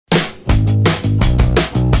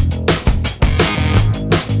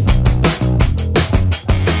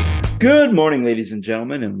Good morning, ladies and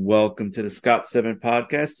gentlemen, and welcome to the Scott 7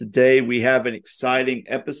 podcast. Today we have an exciting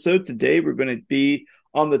episode. Today we're going to be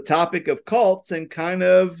on the topic of cults and kind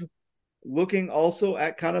of looking also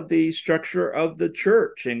at kind of the structure of the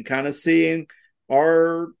church and kind of seeing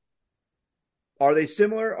are they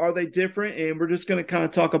similar? Are they different? And we're just going to kind of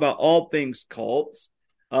talk about all things cults.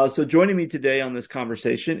 So joining me today on this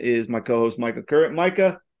conversation is my co-host, Micah Current.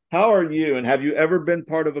 Micah, how are you? And have you ever been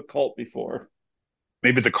part of a cult before?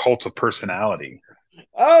 Maybe the cult of personality.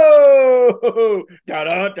 Oh, da,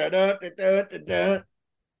 da, da, da, da, da, da.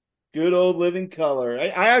 Good old Living Color.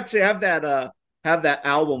 I actually have that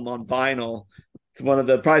album on vinyl. It's one of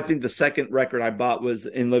the probably think the second record I bought was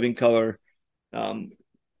in Living Color, and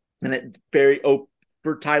it's very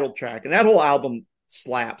for title track, and that whole album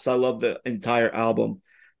slaps. I love the entire album.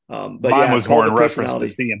 But Mine yeah, was more in reference to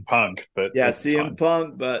CM Punk, but yeah, CM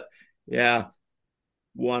Punk, but yeah,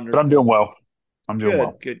 wonderful. But I'm doing well. I'm doing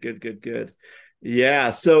well. Good.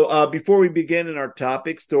 Yeah. So before we begin in our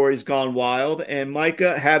topic, Stories Gone Wild, and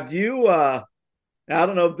Micah, have you? I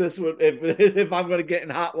don't know if this would if I'm going to get in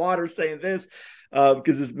hot water saying this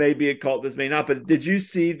because this may be a cult, this may not. But did you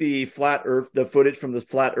see the footage from the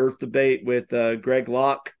flat Earth debate with Greg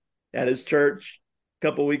Locke at his church a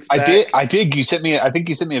couple weeks back? I did. I think you sent me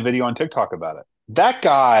a video on TikTok about it. That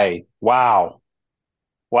guy, wow.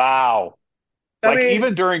 Like I mean,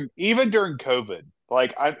 even during COVID,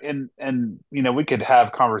 like we could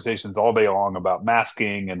have conversations all day long about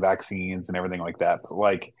masking and vaccines and everything like that. But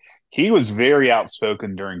like he was very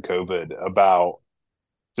outspoken during COVID about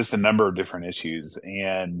just a number of different issues.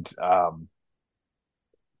 And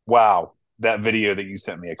wow, that video that you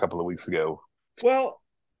sent me a couple of weeks ago. Well,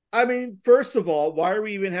 I mean, first of all, why are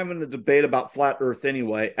we even having a debate about flat Earth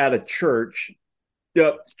anyway at a church?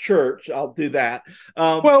 Yep, church. I'll do that.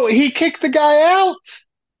 Well, he kicked the guy out.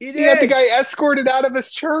 He had the guy escorted out of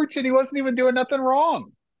his church, and he wasn't even doing nothing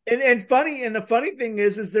wrong. And the funny thing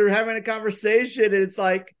is they're having a conversation, and it's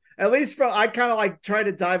like at least I kind of like try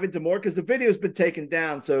to dive into more because the video's been taken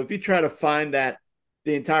down. So if you try to find the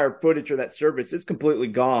entire footage of that service, it's completely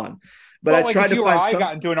gone. But I tried to find. I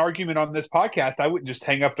got into an argument on this podcast, I wouldn't just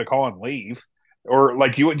hang up the call and leave, or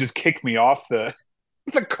like you wouldn't just kick me off the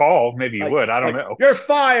call. Maybe you would. I don't know. You're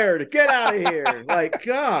fired. Get out of here. Like,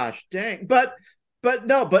 gosh, dang. But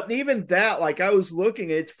even that, like I was looking,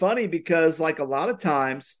 it's funny because like a lot of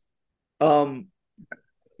times,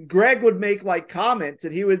 Greg would make like comments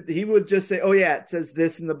and he would just say, oh yeah, it says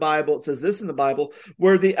this in the Bible. It says this in the Bible,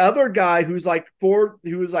 where the other guy who was like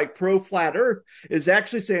pro flat earth is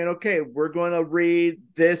actually saying, okay, we're going to read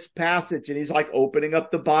this passage. And he's like opening up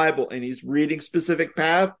the Bible and he's reading specific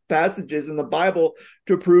passages in the Bible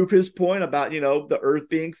to prove his point about, the earth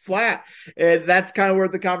being flat. And that's kind of where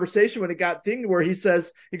the conversation, when it got thing where he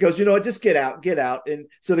goes, just get out. And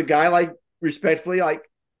so the guy like respectfully, like,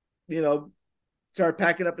 started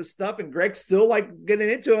packing up his stuff, and Greg's still like getting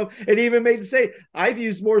into him, and he even made him say, I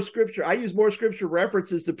use more scripture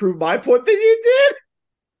references to prove my point than you did.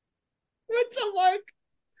 Which I'm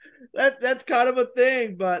like, that's kind of a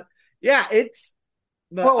thing, but yeah, it's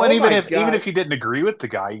well, and even if you didn't agree with the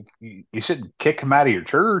guy, you shouldn't kick him out of your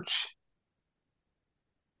church.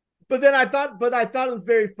 But then I thought it was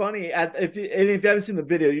very funny. If you haven't seen the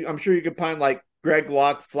video, I'm sure you can find like Greg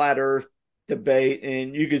Locke flat Earth debate,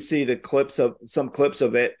 and you could see some clips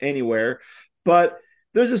of it anywhere. But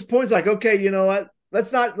there's this point, it's like, okay, you know what?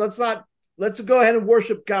 Let's go ahead and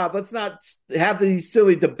worship God. Let's not have these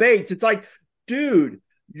silly debates. It's like, dude,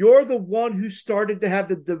 you're the one who started to have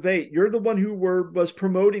the debate. You're the one who was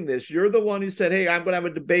promoting this. You're the one who said, hey, I'm going to have a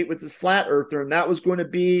debate with this flat earther, and that was going to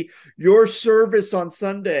be your service on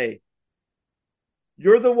Sunday.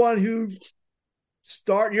 You're the one who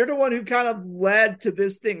kind of led to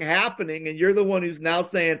this thing happening, and you're the one who's now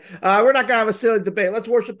saying, we're not going to have a silly debate. Let's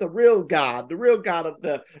worship the real God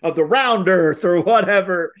of the round earth or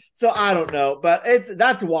whatever. So I don't know, but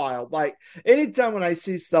that's wild. Like anytime when I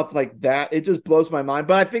see stuff like that, it just blows my mind.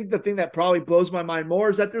 But I think the thing that probably blows my mind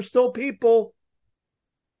more is that there's still people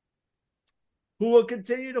who will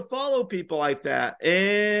continue to follow people like that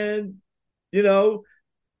and,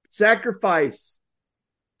 sacrifice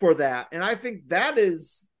for that. And I think that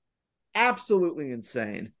is absolutely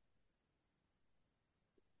insane.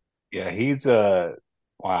 Yeah, he's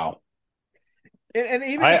wow. And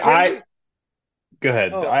even go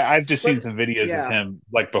ahead. I've just seen some videos of him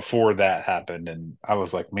like before that happened, and I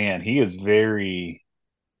was like, man, he is very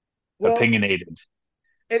opinionated.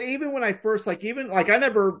 And even when I first I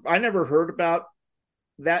never heard about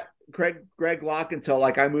that Greg Locke until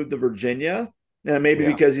like I moved to Virginia. And maybe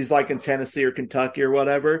Yeah. because he's like in Tennessee or Kentucky or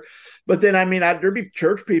whatever. But then, I mean, there'd be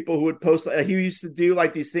church people who would post. He used to do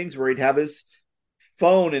like these things where he'd have his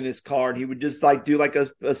phone in his car and he would just like do like a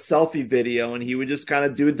selfie video and he would just kind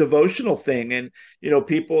of do a devotional thing. And,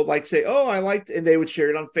 people like say, oh, I liked, and they would share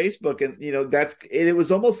it on Facebook. And, it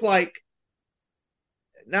was almost like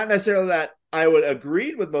not necessarily that I would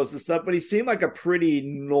agreed with most of the stuff, but he seemed like a pretty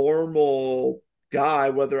normal guy,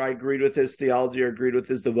 whether I agreed with his theology or agreed with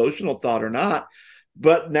his devotional thought or not.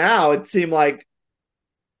 But now it seemed like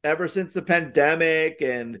ever since the pandemic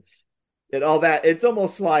and all that, it's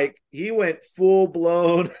almost like he went full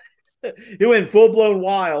blown. He went full blown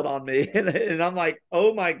wild on me, and I'm like,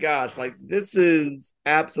 oh my gosh, like this is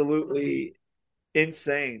absolutely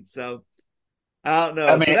insane. So I don't know.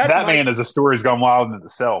 So that's That my man is a story's gone wild in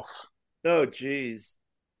itself. oh geez.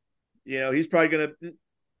 He's probably gonna.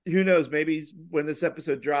 Who knows? Maybe when this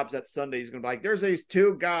episode drops that Sunday, he's gonna be like, "There's these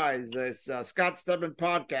two guys, this Scott Stubman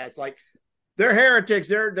podcast. Like, they're heretics.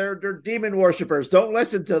 They're demon worshippers. Don't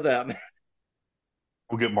listen to them."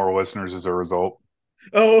 We'll get more listeners as a result.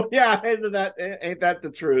 Oh yeah, ain't that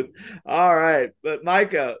the truth? All right, but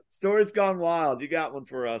Micah, story's gone wild. You got one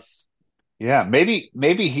for us? Yeah, maybe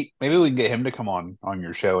we can get him to come on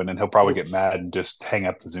your show, and then he'll probably get Oops. mad and just hang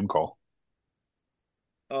up the Zoom call.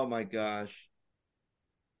 Oh my gosh.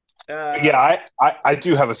 But Uh, yeah, I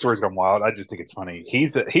do have a story's gone wild. I just think it's funny.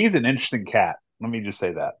 He's an interesting cat. Let me just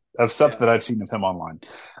say that of stuff yeah. that I've seen of him online.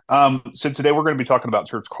 So today we're going to be talking about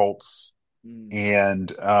church cults, Mm.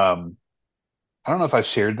 and I don't know if I've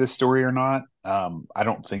shared this story or not. I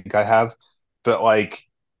don't think I have, but like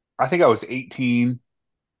I think I was 18,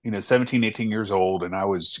 17, 18 years old, and I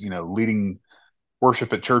was, leading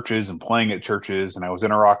worship at churches and playing at churches, and I was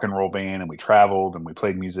in a rock and roll band, and we traveled and we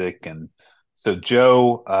played music. And so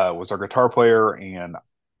Joe was our guitar player, and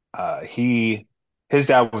his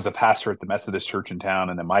dad was a pastor at the Methodist church in town,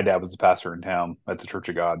 and then my dad was the pastor in town at the Church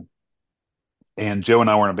of God. And Joe and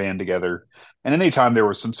I were in a band together. And anytime there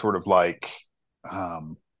was some sort of like,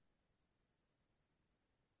 um,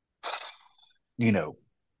 you know,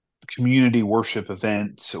 community worship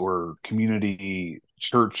event or community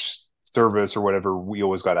church service or whatever, we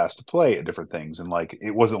always got asked to play at different things. And like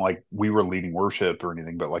it wasn't like we were leading worship or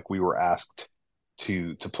anything, but like we were asked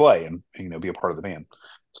to play and be a part of the band.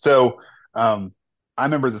 So I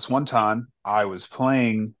remember this one time I was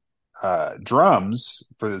playing drums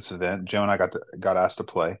for this event. Joe and I got asked to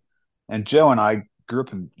play, and Joe and I grew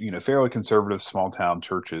up in fairly conservative small town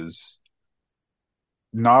churches.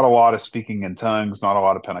 Not a lot of speaking in tongues, not a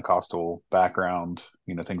lot of Pentecostal background,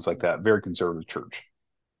 things like that. Very conservative church,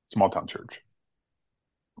 small town church.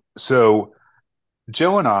 So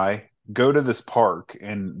Joe and I go to this park,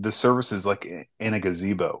 and the service is like in a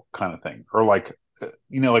gazebo kind of thing, or like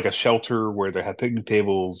like a shelter where they have picnic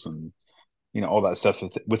tables and all that stuff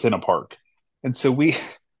within a park. And so we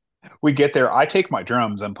get there. I take my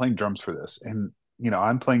drums. I'm playing drums for this, and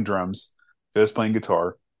I'm playing drums, Joe's playing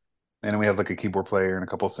guitar, and we have like a keyboard player and a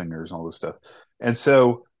couple of singers and all this stuff. And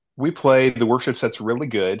so we play. The worship set's really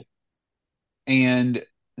good, and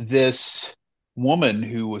this woman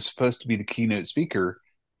who was supposed to be the keynote speaker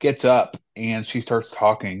gets up and she starts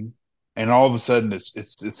talking, and all of a sudden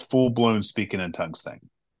it's full blown speaking in tongues thing.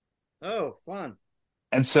 Oh, fun.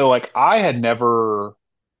 And so like I had never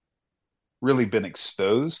really been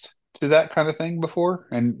exposed to that kind of thing before.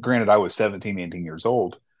 And granted, I was 17, 18 years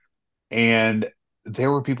old, and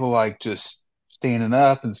there were people like just standing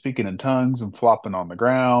up and speaking in tongues and flopping on the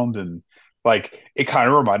ground, and like it kind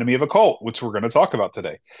of reminded me of a cult, which we're going to talk about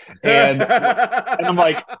today. And I'm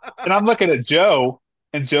like, and I'm looking at Joe,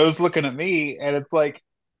 and Joe's looking at me, and it's like,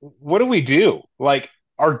 what do we do? Like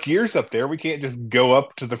our gear's up there. We can't just go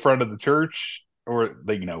up to the front of the church or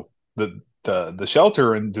the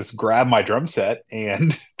shelter and just grab my drum set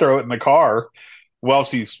and throw it in the car while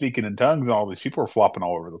she's speaking in tongues, and all these people are flopping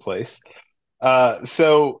all over the place.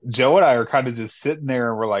 So Joe and I are kind of just sitting there,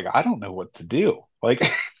 and we're like, I don't know what to do. Like,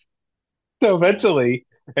 so eventually,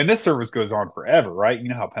 and this service goes on forever, right? You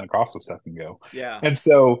know how Pentecostal stuff can go. Yeah. And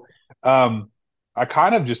so, I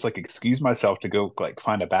kind of just like excuse myself to go like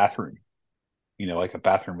find a bathroom, like a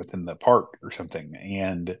bathroom within the park or something.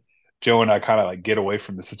 And Joe and I kind of like get away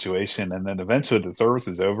from the situation. And then eventually the service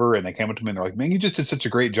is over, and they came up to me and they're like, man, you just did such a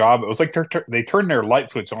great job. It was like they turned their light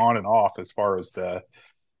switch on and off as far as the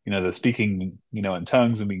speaking, in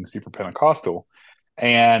tongues and being super Pentecostal.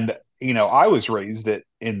 And, I was raised that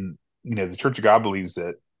in, the Church of God believes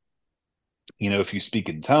that, if you speak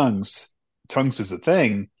in tongues, tongues is a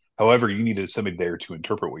thing. However, you needed somebody there to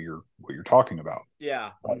interpret what you're talking about.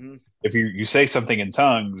 Yeah. Hmm. If you say something in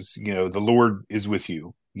tongues, the Lord is with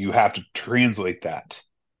you. You have to translate that.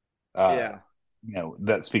 Uh, Yeah.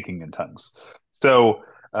 that speaking in tongues. So,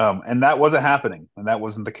 and that wasn't happening, and that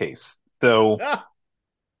wasn't the case. So Ah,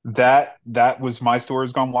 that was my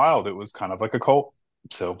stories gone wild. It was kind of like a cult.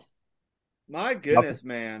 So my not goodness,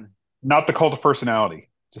 man. not the cult of personality,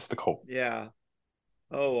 just the cult. Yeah.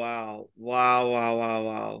 Oh wow. Wow, wow, wow,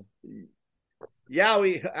 wow.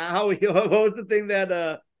 Yowie, Howie, what was the thing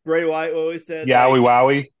that Bray Wyatt always said? Yowie Like,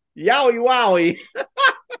 wowie. Yowie Wowie.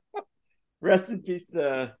 Rest in peace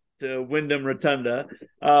to Wyndham Rotunda.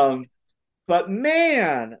 Um, but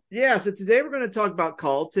man, yeah, so today we're going to talk about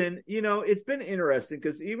cults. And it's been interesting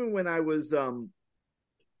because even when I was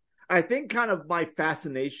I think kind of my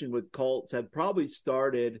fascination with cults had probably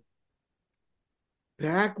started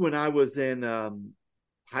back when I was in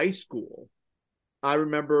high school. I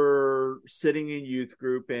remember sitting in youth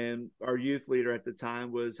group, and our youth leader at the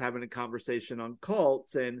time was having a conversation on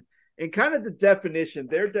cults, and kind of their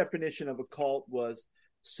definition of a cult was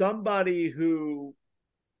somebody who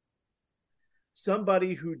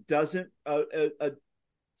doesn't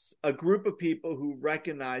a group of people who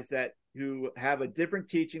recognize that, who have a different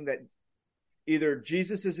teaching that either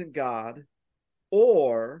Jesus isn't God,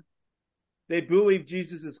 or they believe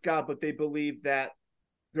Jesus is God, but they believe that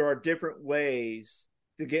there are different ways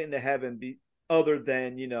to get into heaven other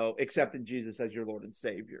than, accepting Jesus as your Lord and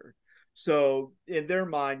Savior. So in their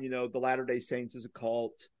mind, the Latter-day Saints is a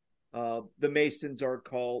cult. The Masons are a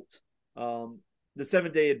cult. The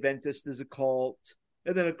Seventh-day Adventist is a cult.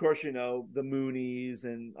 And then, of course, the Moonies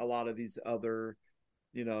and a lot of these other,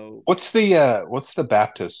 you know, What's the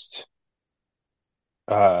Baptist?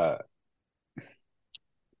 Uh,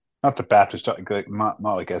 Not the Baptist, not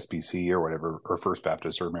like SBC or whatever, or First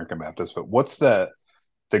Baptist or American Baptist, but what's the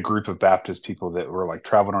group of Baptist people that were like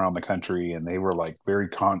traveling around the country and they were like very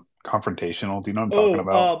confrontational? Do you know what I'm talking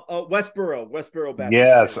about? Westboro Baptist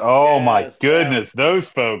Yes. Church. Oh my Yes, that goodness, was. those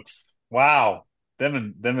folks. Wow. Them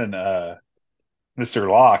and Mr.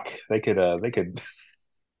 Locke, they could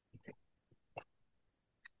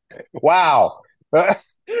wow.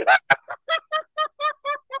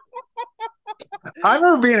 I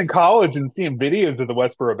remember being in college and seeing videos of the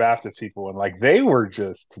Westboro Baptist people, and like they were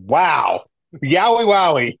just wow, yowie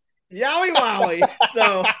wowie. Yowie wowie.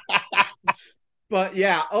 So, but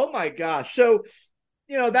yeah, oh my gosh. So,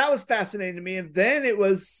 that was fascinating to me. And then it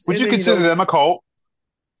was, Would and you then, consider them a cult?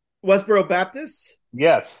 Westboro Baptist.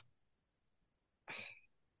 Yes, See,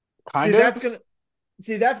 kind of.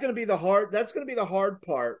 that's gonna be the hard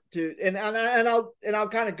part to, and I'll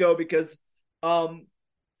kind of go because, um,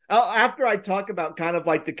 after I talk about kind of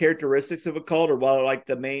like the characteristics of a cult, or what are like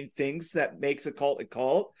the main things that makes a cult,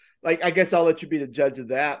 like I guess I'll let you be the judge of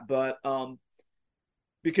that. But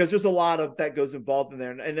because there's a lot of that goes involved in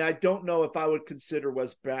there, and I don't know if I would consider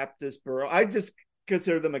West Baptist Borough. I just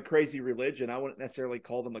consider them a crazy religion. I wouldn't necessarily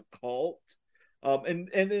call them a cult. And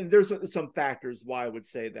there's some factors why I would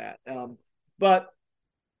say that. But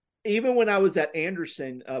even when I was at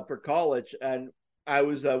Anderson for college, and I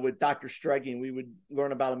was with Dr. Streggy, and we would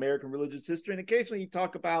learn about American religious history, and occasionally he'd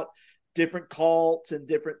talk about different cults and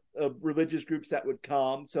different religious groups that would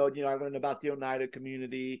come. So, I learned about the Oneida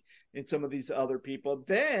community and some of these other people.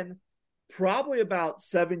 Then, probably about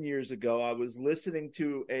 7 years ago, I was listening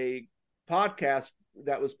to a podcast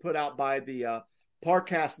that was put out by the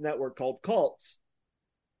Parcast Network called Cults.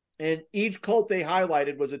 And each cult they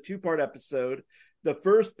highlighted was a two-part episode. The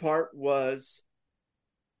first part was,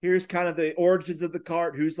 here's kind of the origins of the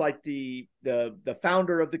cult, who's like the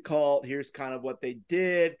founder of the cult, here's kind of what they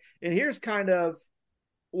did, and here's kind of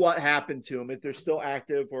what happened to them, if they're still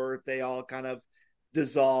active or if they all kind of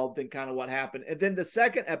dissolved, and kind of what happened. And then the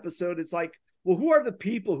second episode is like, well, who are the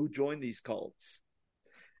people who join these cults?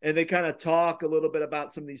 And they kind of talk a little bit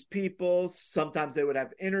about some of these people. Sometimes they would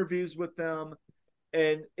have interviews with them,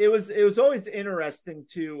 and it was always interesting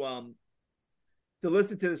to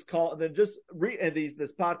listen to this call, and then just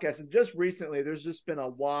this podcast. And just recently, there's just been a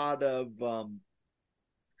lot of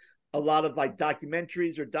like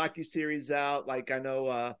documentaries or docuseries out. Like I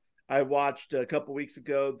know I watched a couple weeks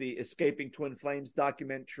ago the Escaping Twin Flames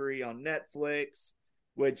documentary on Netflix,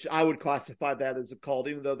 which I would classify that as a cult,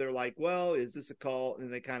 even though they're like, well, is this a cult?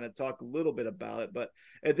 And they kind of talk a little bit about it. But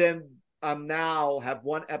and then I'm now have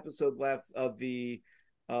one episode left of the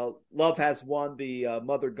Love Has Won, the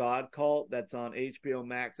Mother God cult that's on HBO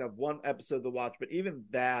Max. I have one episode to watch, but even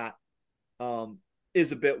that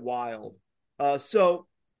is a bit wild. So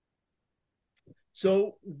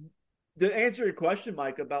to answer your question,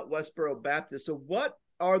 Mike, about Westboro Baptist, so what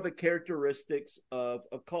are the characteristics of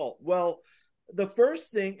a cult? Well, the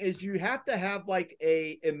first thing is you have to have like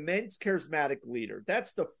a immense charismatic leader.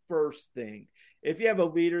 That's the first thing. if you have a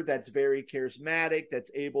leader that's very charismatic,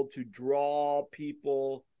 that's able to draw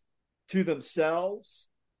people to themselves,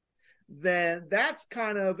 then that's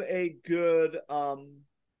kind of a good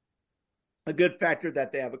factor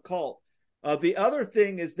that they have a cult. The other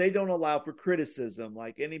thing is they don't allow for criticism.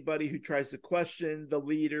 Like anybody who tries to question the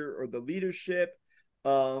leader or the leadership,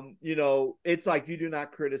 it's like you do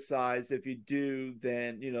not criticize. If you do,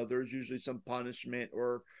 then there's usually some punishment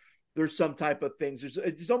or there's some type of things.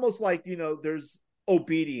 It's almost like there's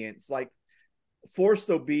obedience, like forced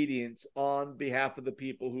obedience on behalf of the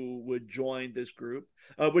people who would join this group,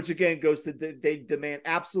 which again goes to they demand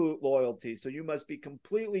absolute loyalty. So you must be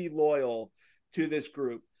completely loyal to this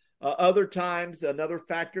group. Other times, another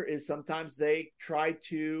factor is sometimes they try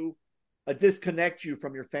to disconnect you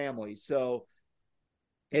from your family. So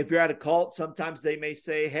if you're at a cult, sometimes they may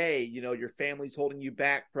say, hey, your family's holding you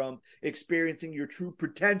back from experiencing your true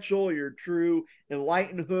potential, your true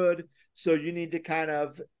enlightenedhood. So you need to kind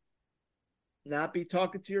of not be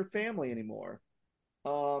talking to your family anymore.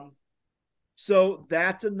 So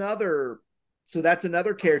that's another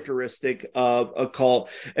characteristic of a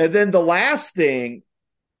cult. And then the last thing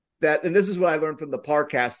and this is what I learned from the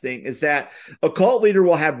Parcast thing, is that a cult leader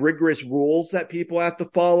will have rigorous rules that people have to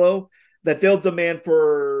follow, that they'll demand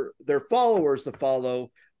for their followers to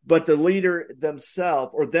follow, but the leader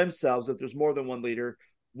themselves, if there's more than one leader,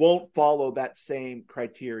 won't follow that same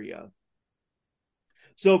criteria.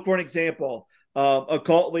 So for an example, a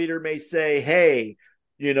cult leader may say, hey,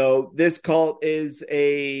 this cult is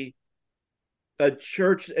a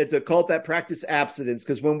church, it's a cult that practice abstinence,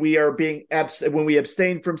 because when we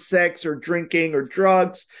abstain from sex or drinking or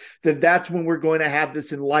drugs, then that's when we're going to have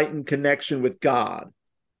this enlightened connection with God.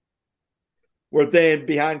 Where then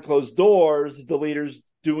behind closed doors, the leaders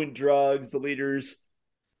doing drugs, the leaders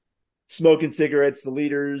smoking cigarettes, the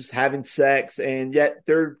leaders having sex, and yet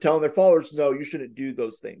they're telling their followers, no, you shouldn't do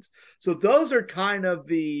those things. So those are kind of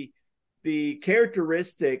the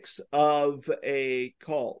characteristics of a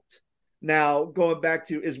cult. Now, going back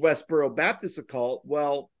to, is Westboro Baptist a cult?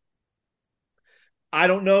 Well, I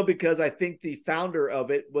don't know, because I think the founder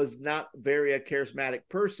of it was not very a charismatic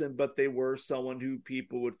person, but they were someone who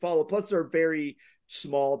people would follow. Plus, they're a very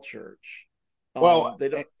small church. Well, They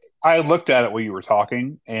don't. I looked at it while you were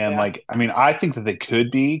talking, and Yeah. I think that they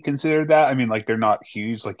could be considered that. I mean, like they're not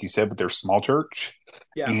huge, like you said, but they're small church,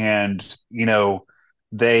 Yeah. and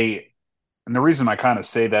they. And the reason I kind of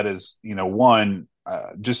say that is, one,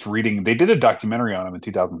 just reading, they did a documentary on them in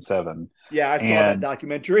 2007. Yeah, I saw that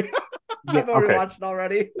documentary. Yeah, I've already okay. watched it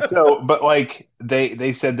already. So, but like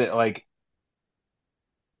they said that like,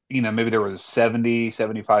 maybe there was 70,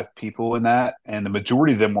 75 people in that, and the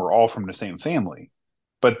majority of them were all from the same family.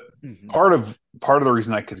 But Mm-hmm. part of the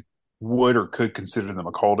reason I could consider them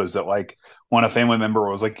a cult is that like when a family member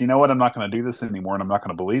was like, you know what, I'm not going to do this anymore and I'm not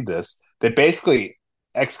going to believe this, they basically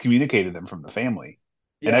excommunicated them from the family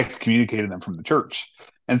and Yeah. excommunicated them from the church.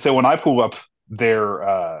 And so when I pull up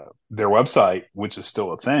their website, which is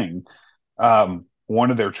still a thing,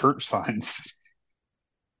 one of their church signs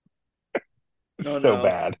Oh so no.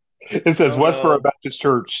 bad. It says Oh Westboro no. Baptist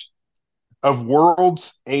Church of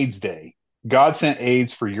World's AIDS Day. God sent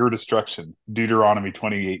AIDS for your destruction. Deuteronomy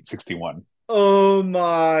 28:61. Oh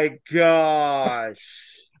my gosh.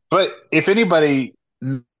 But if anybody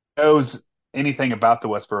knows anything about the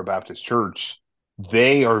Westboro Baptist Church,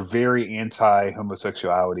 they are very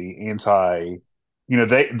anti-homosexuality,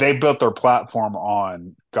 they built their platform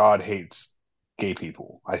on God hates gay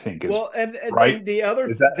people, I think is Well, and right. the other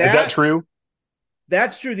Is that true?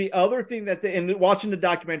 that's true. The other thing and watching the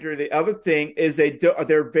documentary, the other thing is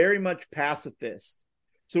they're very much pacifist.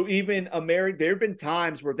 So even there have been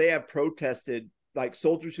times where they have protested, like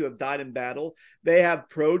soldiers who have died in battle. They have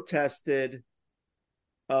protested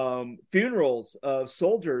funerals of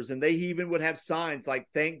soldiers, and they even would have signs like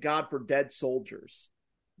 "Thank God for dead soldiers"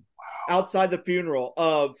 outside the funeral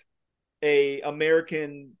of a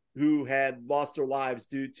American who had lost their lives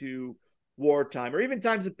due to wartime, or even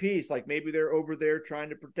times of peace. Like maybe they're over there trying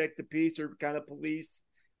to protect the peace or kind of police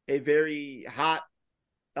a very hot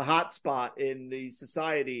spot in the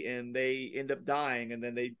society, and they end up dying, and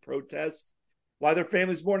then they protest why their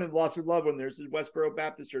family's mourning the loss of loved one. There's the Westboro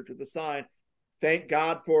Baptist Church with a sign, "Thank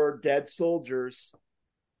God for dead soldiers.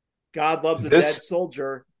 God loves a dead This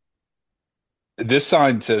soldier." this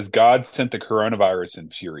sign says God sent the coronavirus in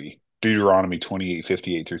fury. Deuteronomy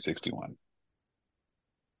 28:58 through 61.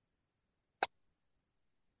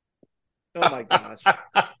 Oh my gosh. So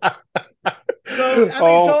I mean,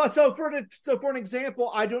 Oh, so for an example,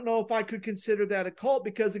 I don't know if I could consider that a cult,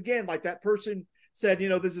 because again, like that person said,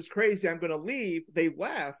 this is crazy, I'm going to leave. They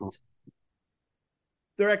left.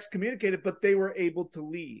 they're excommunicated, but they were able to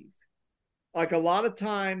leave. Like a lot of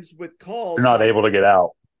times with They're cults, not like able to get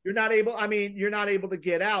out. you're not able to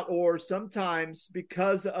get out, or sometimes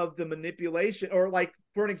because of the manipulation, or like,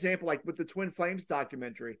 for an example, like with the Twin Flames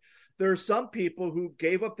documentary, there are some people who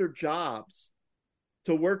gave up their jobs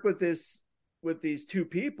to work with these two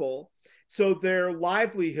people. So their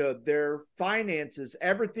livelihood, their finances,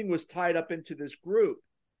 everything was tied up into this group.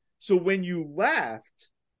 So when you left,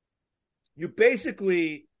 you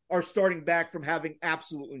basically are starting back from having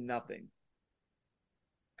absolutely nothing.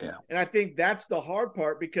 Yeah. And I think that's the hard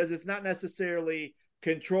part, because it's not necessarily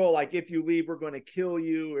control. Like, if you leave, we're going to kill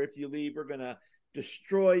you, or if you leave, we're going to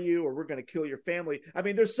destroy you, or we're going to kill your family. I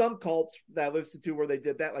mean, there's some cults that I listened to where they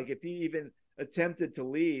did that. Like, if you even attempted to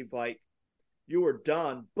leave, like, you were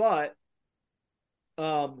done. But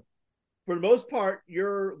for the most part,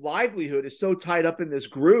 your livelihood is so tied up in this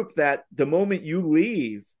group that the moment you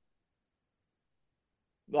leave,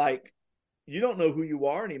 like, you don't know who you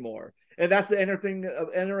are anymore. And that's the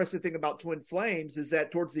interesting thing about Twin Flames, is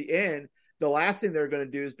that towards the end, the last thing they're going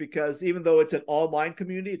to do is, because even though it's an online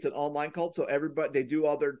community, it's an online cult, so everybody, they do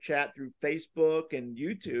all their chat through Facebook and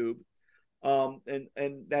YouTube,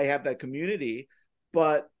 and they have that community.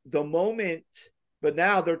 But the moment, but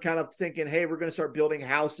now they're kind of thinking, hey, we're going to start building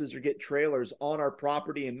houses or get trailers on our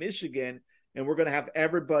property in Michigan, and we're going to have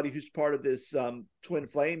everybody who's part of this Twin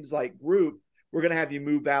Flames like group, we're going to have you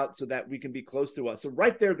move out so that we can be close to us. So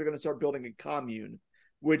right there, they're going to start building a commune,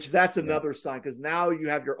 which that's another sign, because now you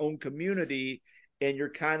have your own community, and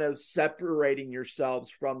you're kind of separating yourselves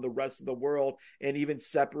from the rest of the world, and even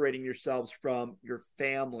separating yourselves from your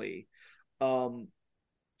family. Um,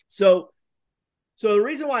 so the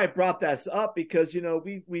reason why I brought this up, because,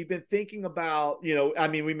 we've been thinking about, I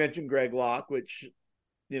mean, we mentioned Greg Locke, which,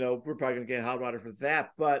 we're probably going to get hot water for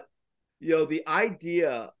that. But, the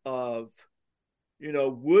idea of,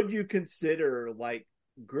 would you consider like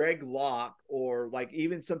Greg Locke, or like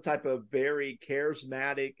even some type of very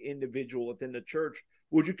charismatic individual within the church,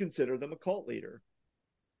 would you consider them a cult leader?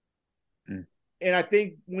 Mm. And I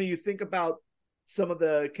think when you think about some of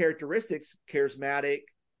the characteristics, charismatic,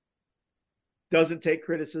 doesn't take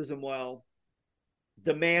criticism well,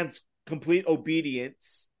 demands complete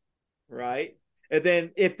obedience, right? And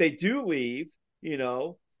then if they do leave,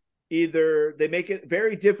 either they make it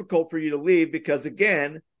very difficult for you to leave, because,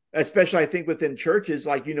 again, especially I think within churches,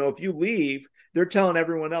 like, if you leave, they're telling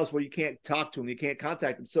everyone else, well, you can't talk to them, you can't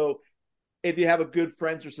contact them. So if you have a good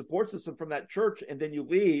friends or support system from that church, and then you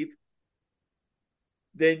leave,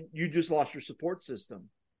 then you just lost your support system.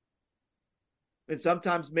 And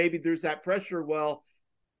sometimes maybe there's that pressure. Well,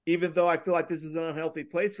 even though I feel like this is an unhealthy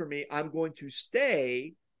place for me, I'm going to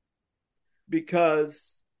stay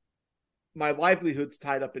because my livelihood's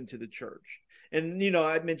tied up into the church. And,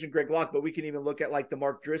 I mentioned Greg Locke, but we can even look at like the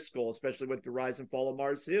Mark Driscoll, especially with the rise and fall of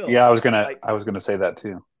Mars Hill. Yeah, Like, I was gonna say that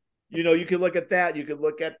too. you could look at that. You could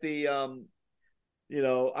look at the,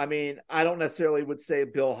 I mean, I don't necessarily would say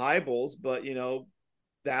Bill Hybels, but,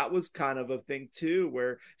 that was kind of a thing too,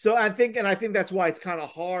 where, so I think that's why it's kind of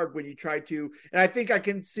hard when you try to, and I think I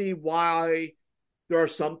can see why there are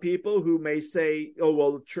some people who may say, oh,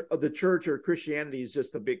 well, the church or Christianity is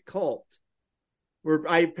just a big cult. Where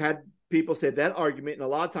I've had people say that argument, and a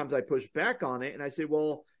lot of times I push back on it, and I say,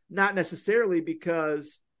 well, not necessarily,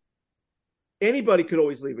 because anybody could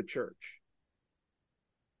always leave a church.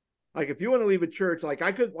 Like, if you want to leave a church, like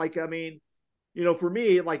I could, like, I mean, for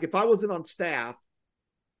me, like if I wasn't on staff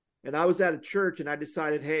and I was at a church and I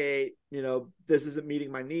decided, hey, this isn't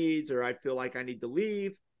meeting my needs, or I feel like I need to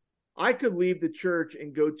leave, I could leave the church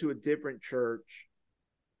and go to a different church.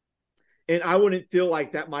 And I wouldn't feel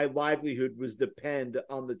like that my livelihood was depend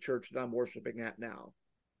on the church that I'm worshiping at now.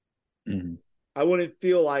 Mm-hmm. I wouldn't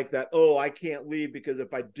feel like that, oh, I can't leave, because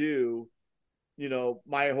if I do,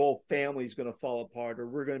 my whole family's going to fall apart, or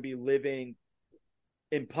we're going to be living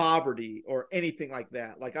in poverty, or anything like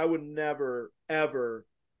that. Like, I would never, ever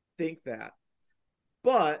think that.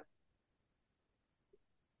 But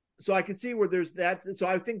so I can see where there's that. So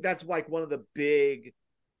I think that's like one of the big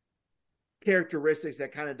characteristics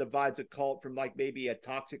that kind of divides a cult from like maybe a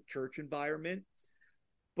toxic church environment.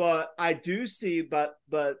 But I do see, but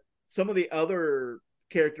some of the other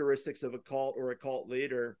characteristics of a cult or a cult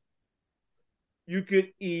leader, you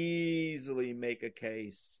could easily make a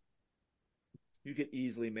case. You could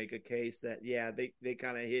easily make a case that, yeah, they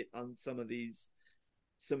kind of hit on some of these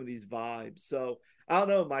vibes. So I don't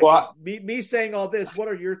know, Mike. Well, Me saying all this, what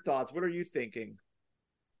are your thoughts? What are you thinking?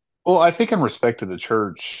 I think in respect to the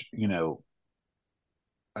church,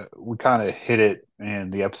 we kind of hit it in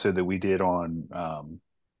the episode that we did on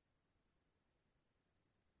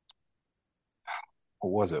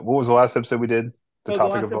what was it? What was the last episode we did? The Oh, the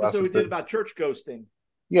topic of last the last episode we did episode? about church ghosting.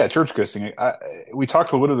 Yeah, church ghosting. We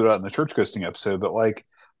talked a little bit about it in the church ghosting episode, but like,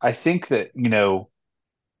 I think that,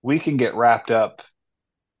 we can get wrapped up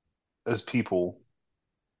as people,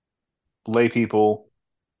 lay people,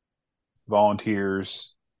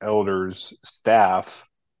 volunteers, elders, staff,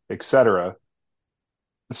 etc.,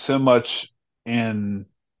 so much in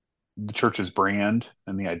the church's brand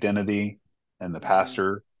and the identity and the Mm-hmm.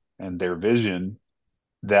 pastor and their vision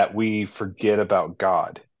that we forget about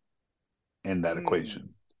God in that Mm.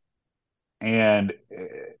 equation. And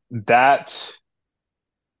that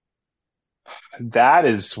that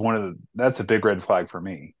is that's a big red flag for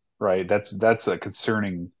me, right? That's a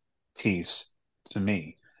concerning piece to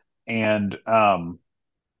me. And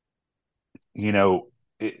you know,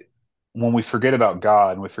 it, when we forget about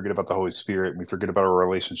God and we forget about the Holy Spirit and we forget about our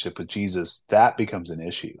relationship with Jesus, that becomes an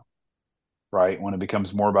issue, right? When it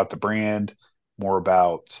becomes more about the brand, more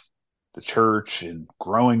about the church and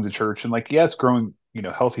growing the church. And like, yes, growing,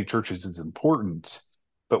 healthy churches is important.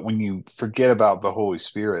 But when you forget about the Holy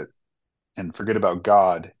Spirit and forget about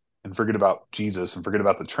God and forget about Jesus and forget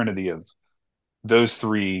about the Trinity of those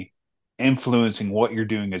three influencing what you're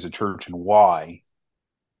doing as a church and why,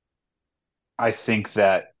 I think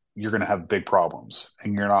that you're going to have big problems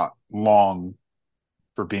and you're not long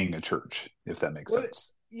for being a church, if that makes Well,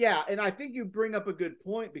 sense. yeah, and I think you bring up a good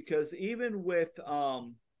point because even with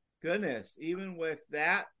goodness, even with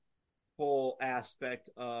that whole aspect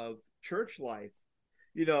of church life,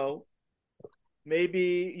 you know,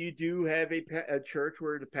 maybe you do have a church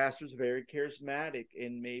where the pastor's very charismatic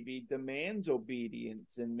and maybe demands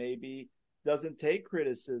obedience and maybe doesn't take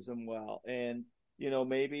criticism well and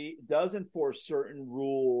maybe does enforce certain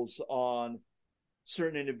rules on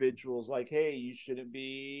certain individuals like hey you shouldn't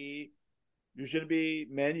be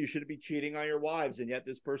men you shouldn't be cheating on your wives and yet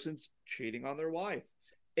this person's cheating on their wife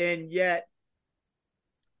and yet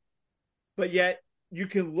you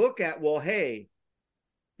can look at well hey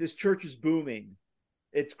this church is booming.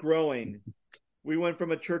 It's growing. We went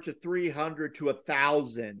from a church of 300 to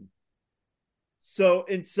 1,000. So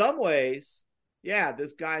in some ways, yeah,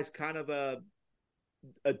 this guy's kind of a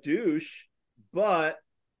douche, but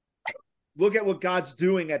look at what God's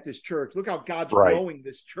doing at this church. Look how God's Right. growing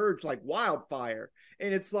this church like wildfire.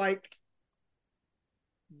 And it's like,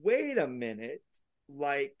 wait a minute.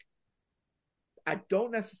 Like, I don't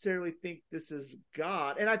necessarily think this is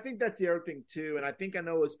God. And I think that's the other thing too. And I think I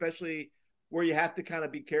know, especially where you have to kind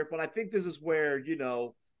of be careful. And I think this is where,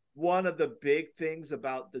 one of the big things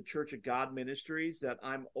about the Church of God ministries that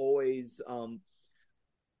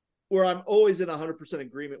where I'm always in 100%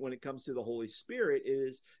 agreement when it comes to the Holy Spirit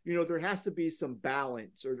is, there has to be some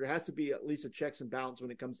balance or there has to be at least a checks and balance when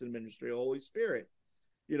it comes to the ministry of the Holy Spirit.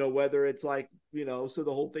 Whether it's like, so the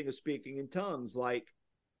whole thing of speaking in tongues, like,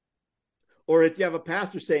 or if you have a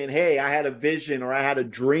pastor saying, hey, I had a vision or I had a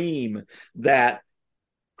dream that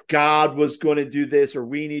God was going to do this or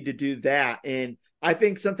we need to do that. And I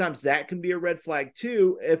think sometimes that can be a red flag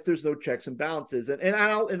too if there's no checks and balances. And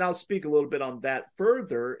I'll speak a little bit on that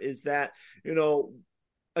further is that,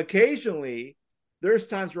 occasionally there's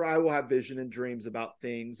times where I will have vision and dreams about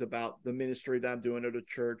things about the ministry that I'm doing at a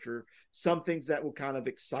church or some things that will kind of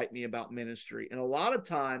excite me about ministry. And a lot of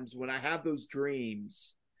times when I have those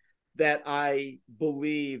dreams, that I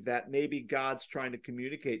believe that maybe God's trying to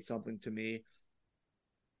communicate something to me.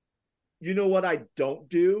 You know what I don't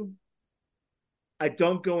do? I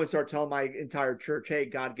don't go and start telling my entire church, hey,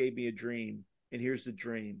 God gave me a dream, and here's the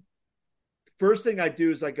dream. First thing I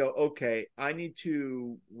do is I go, okay, I need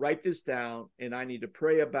to write this down and I need to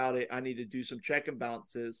pray about it. I need to do some check and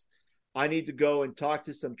balances. I need to go and talk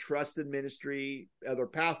to some trusted ministry, other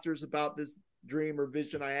pastors about this dream or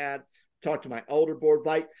vision I had, talk to my elder board.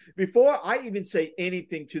 Like before I even say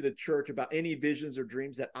anything to the church about any visions or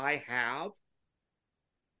dreams that I have,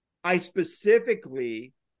 I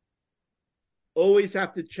specifically always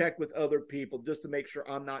have to check with other people just to make sure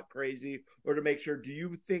I'm not crazy or to make sure, do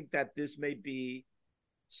you think that this may be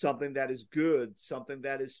something that is good, something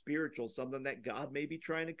that is spiritual, something that God may be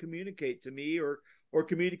trying to communicate to me or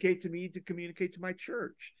communicate to me to communicate to my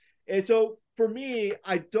church. And so for me,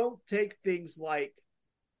 I don't take things like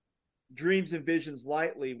dreams and visions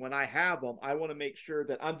lightly when I have them. I want to make sure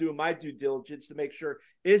that I'm doing my due diligence to make sure,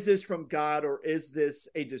 is this from God or is this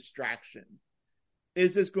a distraction?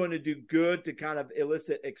 Is this going to do good to kind of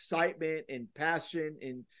elicit excitement and passion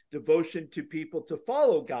and devotion to people to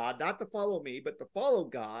follow God, not to follow me, but to follow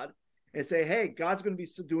God and say, hey, God's going to be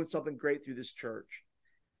doing something great through this church.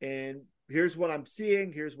 And here's what I'm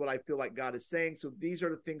seeing. Here's what I feel like God is saying. So these are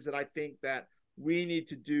the things that I think that we need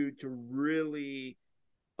to do to really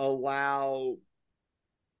allow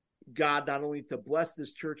God not only to bless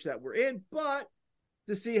this church that we're in, but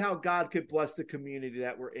to see how God could bless the community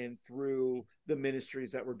that we're in through the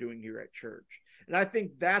ministries that we're doing here at church. And I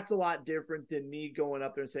think that's a lot different than me going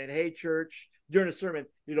up there and saying, hey, church, during a sermon,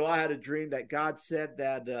 I had a dream that God said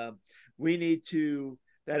that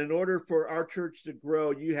that in order for our church to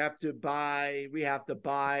grow, we have to buy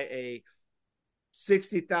a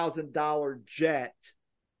 $60,000 jet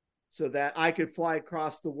so that I could fly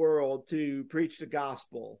across the world to preach the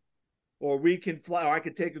gospel. Or we can fly, or I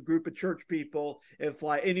could take a group of church people and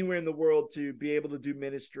fly anywhere in the world to be able to do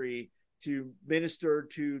ministry, to minister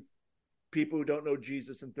to people who don't know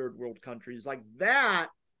Jesus in third world countries. Like that,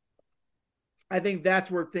 I think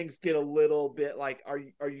that's where things get a little bit like,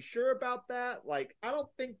 are you sure about that? Like, I don't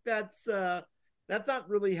think that's not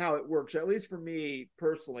really how it works. At least for me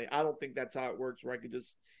personally, I don't think that's how it works, where I could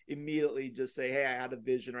just immediately just say, hey, I had a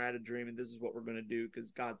vision or I had a dream and this is what we're going to do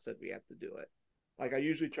because God said we have to do it. Like, I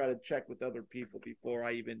usually try to check with other people before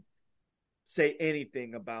I even say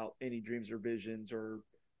anything about any dreams or visions or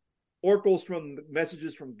oracles from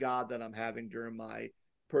messages from God that I'm having during my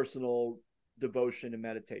personal devotion and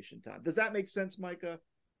meditation time. Does that make sense, Micah?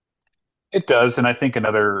 It does, and I think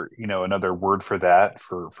another word for that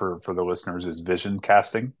for the listeners is vision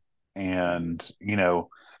casting. And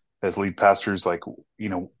as lead pastors, like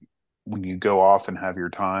when you go off and have your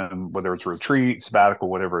time, whether it's retreat, sabbatical,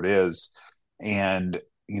 whatever it is, and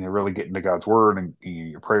really get into God's word and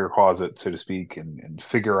your prayer closet, so to speak, and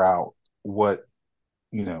figure out what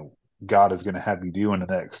God is going to have you do in the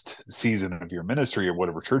next season of your ministry or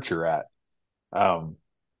whatever church you're at.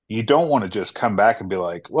 You don't want to just come back and be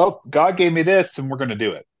like, well, God gave me this and we're going to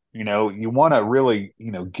do it. You want to really,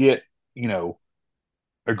 get,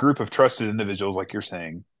 a group of trusted individuals, like you're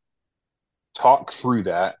saying, talk through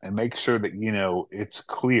that and make sure that, it's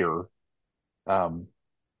clear,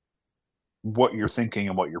 what you're thinking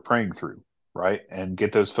and what you're praying through. Right. And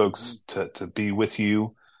get those folks to be with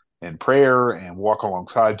you in prayer and walk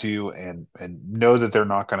alongside you and know that they're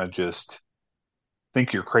not going to just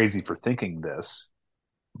think you're crazy for thinking this,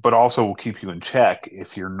 but also will keep you in check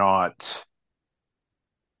if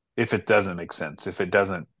it doesn't make sense, if it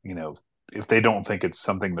doesn't, if they don't think it's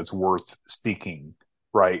something that's worth seeking,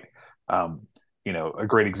 right? A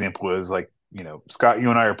great example is like, Scott, you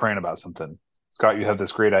and I are praying about something. Scott, you have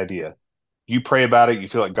this great idea. You pray about it, you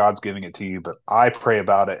feel like God's giving it to you, but I pray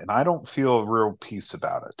about it and I don't feel a real peace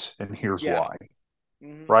about it. And here's why.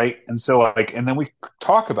 Mm-hmm. Right. And so and then we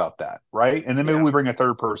talk about that. Right. And then maybe we bring a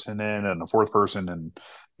third person in and a fourth person and,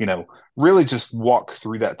 really just walk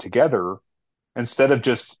through that together instead of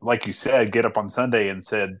just, like you said, get up on Sunday and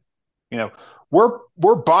said,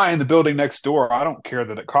 we're buying the building next door. I don't care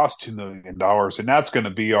that it costs $2 million and that's going to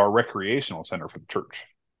be our recreational center for the church.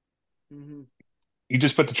 Mm-hmm. You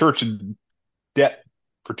just put the church in debt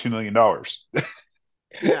for $2 million.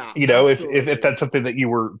 Yeah. if that's something that you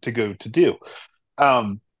were to go to do.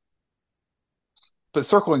 But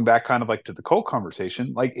circling back kind of like to the cult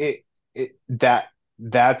conversation, like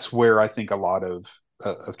that's where I think a lot of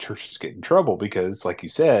churches get in trouble because, like you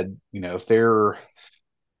said, if they're,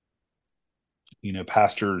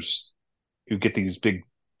 pastors who get these big,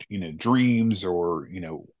 dreams or,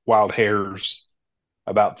 wild hairs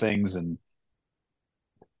about things and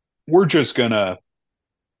we're just going to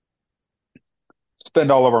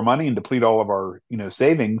spend all of our money and deplete all of our,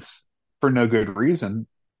 savings for no good reason,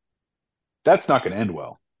 that's not going to end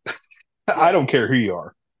well. Yeah. I don't care who you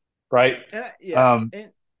are. Right. Go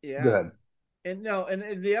ahead. And no,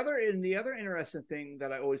 and the other interesting thing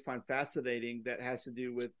that I always find fascinating that has to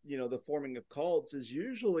do with, the forming of cults is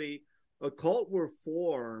usually a cult will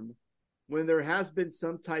form when there has been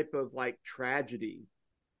some type of like tragedy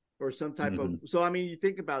or some type of, so I mean, you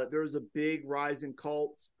think about it, there was a big rise in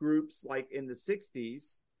cults groups like in the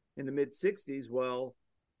 60s, in the mid 60s. Well,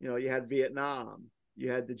 you had Vietnam,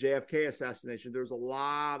 you had the JFK assassination. There was a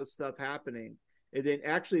lot of stuff happening. And then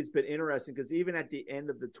actually it's been interesting because even at the end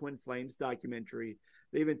of the Twin Flames documentary,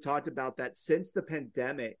 they even talked about that since the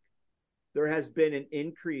pandemic, there has been an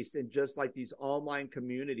increase in just like these online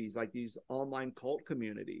communities, like these online cult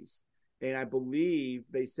communities. And I believe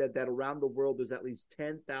they said that around the world, there's at least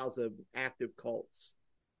 10,000 active cults.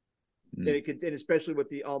 And especially with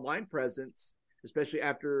the online presence, especially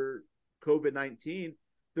after COVID-19,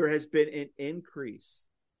 there has been an increase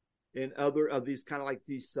in other of these kind of like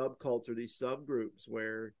these subcults or these subgroups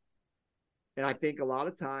where, and I think a lot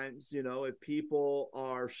of times, if people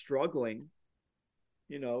are struggling,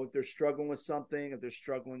 if they're struggling with something, if they're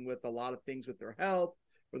struggling with a lot of things with their health,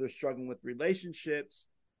 or they're struggling with relationships,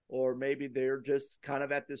 or maybe they're just kind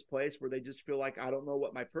of at this place where they just feel like, I don't know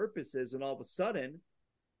what my purpose is. And all of a sudden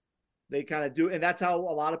They kind of do, and that's how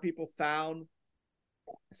a lot of people found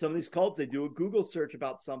some of these cults. They do a Google search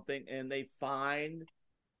about something and they find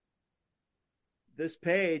this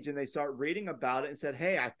page and they start reading about it and said,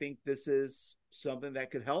 hey, I think this is something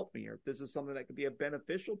that could help me, or this is something that could be a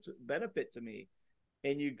benefit to me.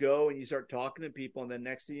 And you go and you start talking to people, and then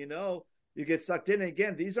next thing you know, you get sucked in. And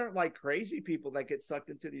again, these aren't like crazy people that get sucked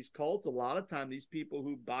into these cults. A lot of time, these people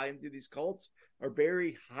who buy into these cults are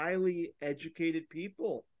very highly educated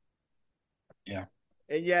people. Yeah.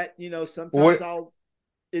 And yet, sometimes go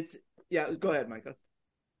ahead, Micah.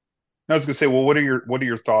 I was gonna say, well, what are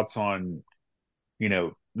your thoughts on,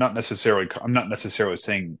 not necessarily, I'm not necessarily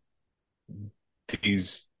saying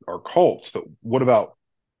these are cults, but what about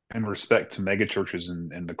in respect to megachurches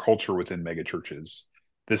and the culture within megachurches?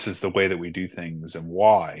 This is the way that we do things and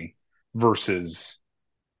why, versus,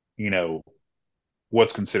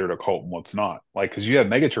 what's considered a cult and what's not. Like, because you have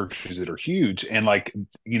megachurches that are huge, and like,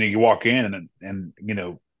 you walk in and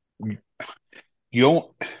you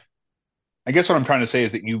don't. I guess what I'm trying to say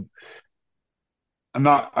is that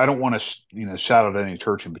I don't want to, shout out any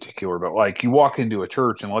church in particular, but like you walk into a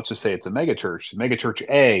church and let's just say it's a mega church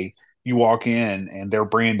A, you walk in and their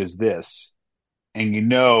brand is this, and you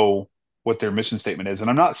know what their mission statement is. And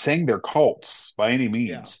I'm not saying they're cults by any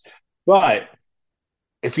means, but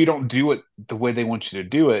if you don't do it the way they want you to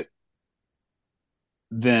do it,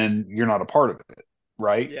 then you're not a part of it.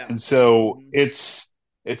 Right. Yeah. And so it's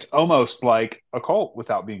almost like a cult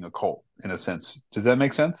without being a cult in a sense. Does that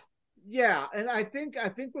make sense? Yeah, and I think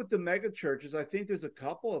with the mega churches, I think there's a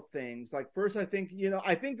couple of things. Like first, I think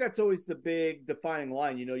that's always the big defining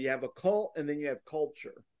line. You have a cult and then you have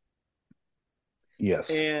culture.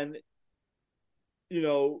 Yes. And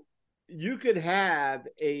you could have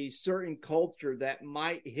a certain culture that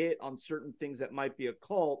might hit on certain things that might be a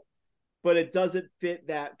cult, but it doesn't fit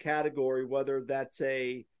that category, whether that's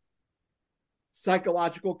a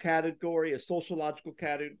psychological category, a sociological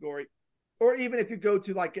category, or even if you go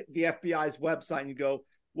to like the FBI's website and you go,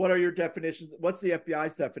 what are your definitions? What's the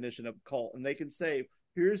FBI's definition of cult? And they can say,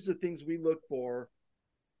 here's the things we look for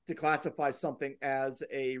to classify something as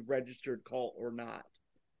a registered cult or not,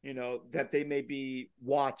 that they may be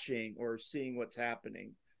watching or seeing what's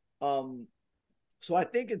happening. So I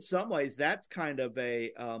think in some ways that's kind of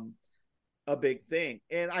a big thing.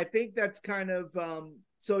 And I think that's kind of,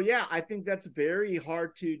 I think that's very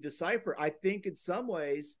hard to decipher. I think in some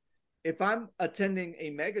ways, if I'm attending a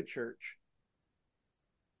mega church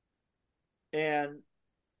and,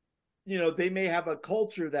 they may have a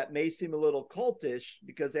culture that may seem a little cultish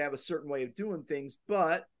because they have a certain way of doing things,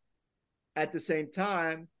 but at the same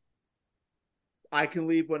time, I can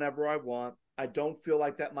leave whenever I want. I don't feel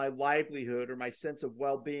like that my livelihood or my sense of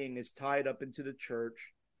well-being is tied up into the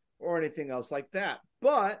church or anything else like that.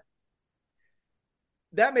 But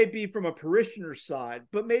that may be from a parishioner side,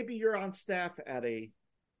 but maybe you're on staff at a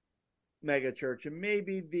mega church and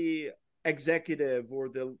maybe the executive or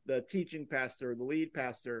the teaching pastor, the lead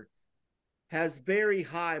pastor has very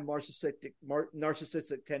high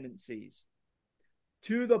narcissistic tendencies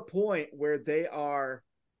to the point where they are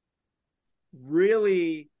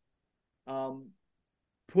really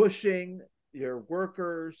pushing your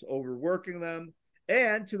workers, overworking them,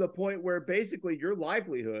 and to the point where basically your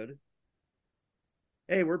livelihood,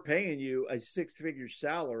 hey, we're paying you a 6-figure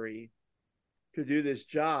salary to do this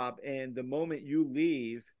job, and the moment you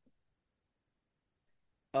leave,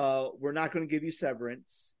 we're not going to give you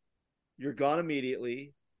severance. You're gone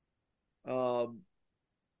immediately. NDA.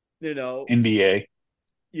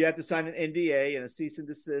 You have to sign an NDA and a cease and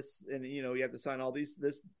desist, and you have to sign all these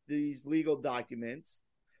legal documents.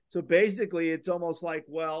 So basically, it's almost like,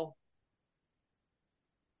 well,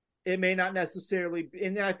 it may not necessarily,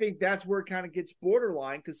 and I think that's where it kind of gets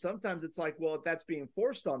borderline, because sometimes it's like, well, if that's being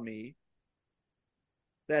forced on me,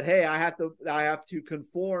 that, hey, I have to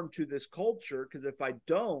conform to this culture, because if I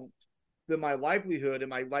don't, then my livelihood of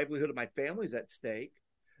my family is at stake.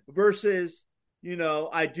 Versus,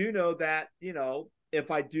 I do know that,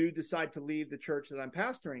 if I do decide to leave the church that I'm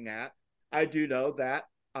pastoring at, I do know that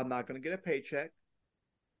I'm not going to get a paycheck.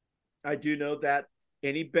 I do know that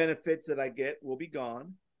any benefits that I get will be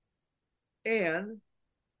gone, and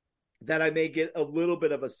that I may get a little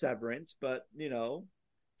bit of a severance, but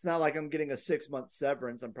it's not like I'm getting a 6-month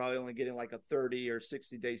severance. I'm probably only getting like a 30 or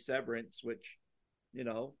 60-day severance, which,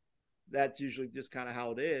 that's usually just kind of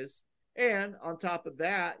how it is. And on top of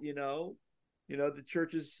that, the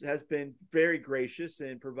church has been very gracious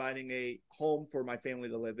in providing a home for my family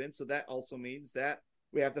to live in. So that also means that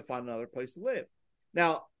we have to find another place to live.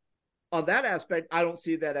 Now, on that aspect, I don't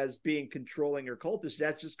see that as being controlling or cultish.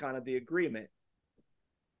 That's just kind of the agreement.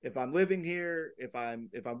 if I'm living here, if I'm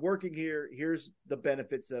working here, here's the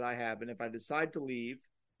benefits that I have. And if I decide to leave,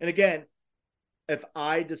 and again, if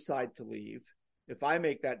I decide to leave, if I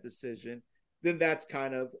make that decision, then that's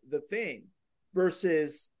kind of the thing.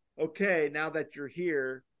 Versus, okay, now that you're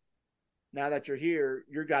here,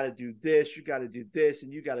 you got to do this, you got to do this,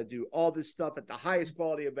 and you got to do all this stuff at the highest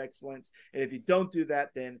quality of excellence. And if you don't do that,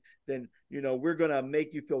 then we're going to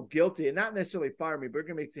make you feel guilty, and not necessarily fire me, but we're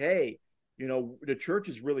going to make, hey, the church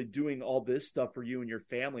is really doing all this stuff for you and your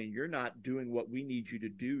family, and you're not doing what we need you to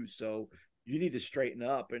do. So you need to straighten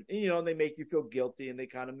up. And they make you feel guilty, and they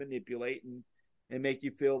kind of manipulate and make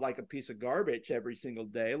you feel like a piece of garbage every single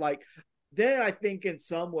day. Like, then I think in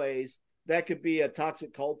some ways that could be a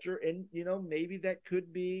toxic culture. And, maybe that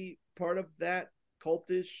could be part of that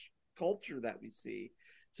cultish culture that we see.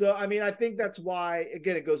 So, I mean, I think that's why,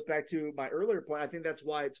 again, it goes back to my earlier point. I think that's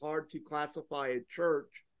why it's hard to classify a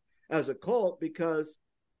church as a cult, because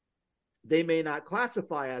they may not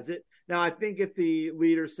classify as it. Now, I think if the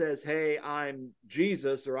leader says, hey, I'm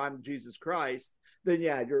Jesus, or I'm Jesus Christ, then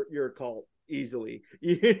yeah, you're a cult easily,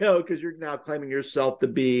 because you're now claiming yourself to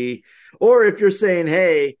be. Or if you're saying,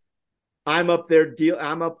 hey, I'm up there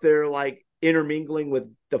like intermingling with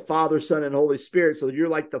the Father, Son, and Holy Spirit, so you're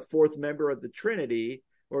like the fourth member of the Trinity,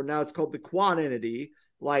 or now it's called the quadentity,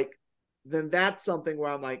 like, then that's something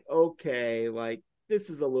where I'm like, okay, like, this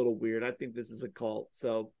is a little weird. I think this is a cult.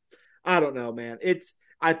 So I don't know, man.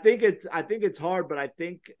 I think it's hard, but I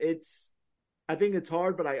think it's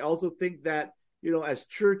hard, but I also think that, as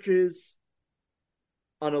churches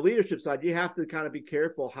on a leadership side, you have to kind of be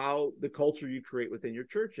careful how the culture you create within your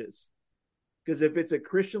churches. Because if it's a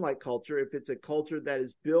Christian-like culture, if it's a culture that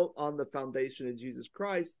is built on the foundation of Jesus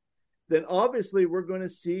Christ, then obviously we're going to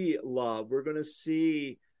see love. We're going to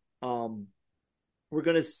see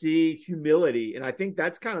humility. And I think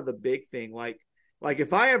that's kind of the big thing. Like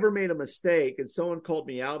if I ever made a mistake and someone called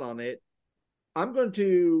me out on it, I'm going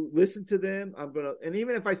to listen to them. And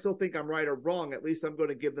even if I still think I'm right or wrong, at least I'm going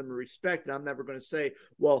to give them respect. And I'm never going to say,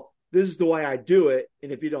 well, this is the way I do it,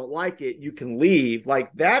 and if you don't like it, you can leave.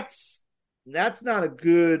 Like, that's not a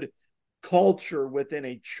good culture within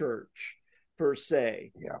a church per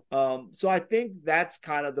se. Yeah. So I think that's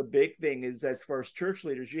kind of the big thing, is as far as church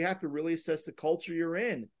leaders, you have to really assess the culture you're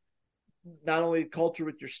in. Not only the culture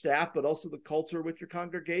with your staff, but also the culture with your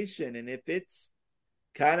congregation. And if it's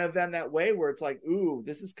kind of in that way where it's like, ooh,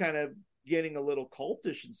 this is kind of getting a little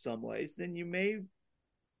cultish in some ways, then you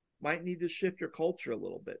might need to shift your culture a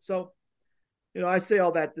little bit. So, I say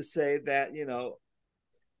all that to say that,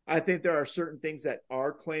 I think there are certain things that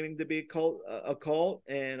are claiming to be a cult.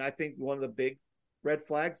 And I think one of the big red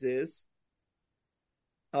flags is,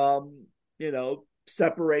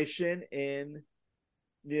 separation and,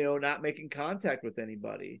 not making contact with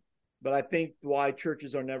anybody. But I think why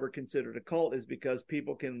churches are never considered a cult is because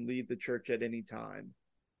people can leave the church at any time.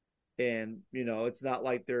 And, it's not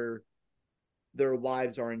like their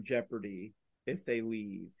lives are in jeopardy if they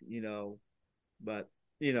leave, but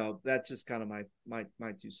that's just kind of my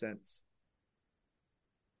 2 cents.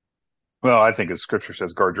 Well, I think as scripture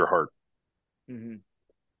says, guard your heart. Mm-hmm.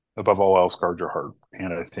 Above all else, guard your heart.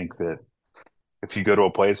 And I think that if you go to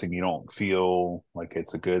a place and you don't feel like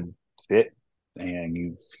it's a good fit,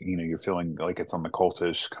 and you're feeling like it's on the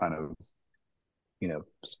cultish kind of,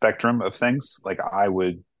 spectrum of things, like I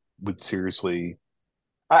would seriously,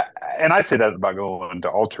 I say that about going to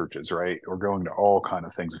all churches, right? Or going to all kind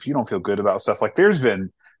of things. If you don't feel good about stuff, like there's been,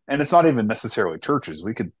 and it's not even necessarily churches.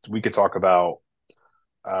 We could talk about,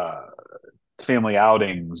 family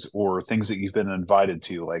outings or things that you've been invited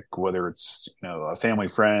to, like whether it's, a family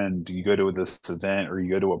friend, you go to this event, or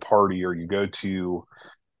you go to a party, or you go to,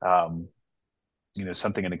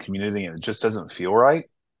 something in a community, and it just doesn't feel right.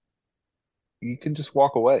 You can just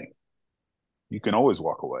walk away. You can always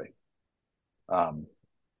walk away.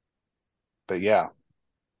 But yeah,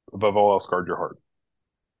 above all else, guard your heart.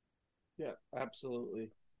 Yeah,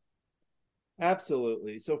 absolutely.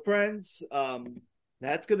 Absolutely. So friends,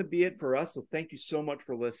 that's going to be it for us. So thank you so much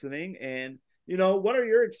for listening. And, what are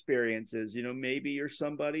your experiences? Maybe you're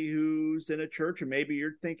somebody who's in a church, or maybe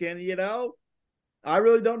you're thinking, I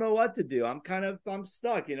really don't know what to do. I'm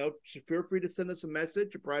stuck, feel free to send us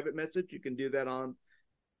a private message. You can do that on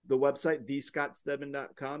the website,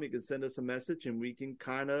 thescottstedman.com. You can send us a message, and we can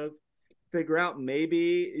kind of figure out,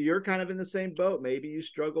 maybe you're kind of in the same boat. Maybe you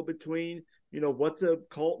struggle between, what's a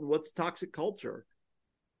cult and what's toxic culture,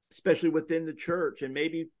 especially within the church. And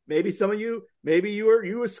maybe some of you,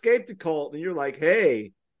 you escaped a cult, and you're like,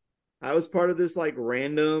 hey, I was part of this like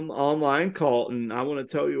random online cult, and I want to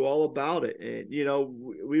tell you all about it. And,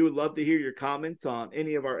 we would love to hear your comments on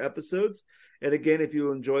any of our episodes. And again, if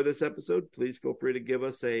you enjoy this episode, please feel free to give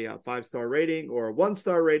us a 5-star rating or a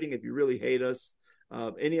 1-star rating if you really hate us.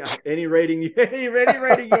 Any rating you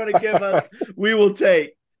want to give us, we will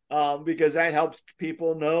take. Because that helps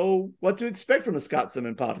people know what to expect from the Scott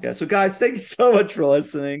Simmons podcast. So, guys, thank you so much for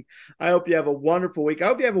listening. I hope you have a wonderful week. I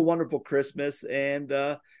hope you have a wonderful Christmas, and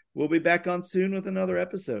we'll be back on soon with another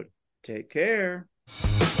episode. Take care.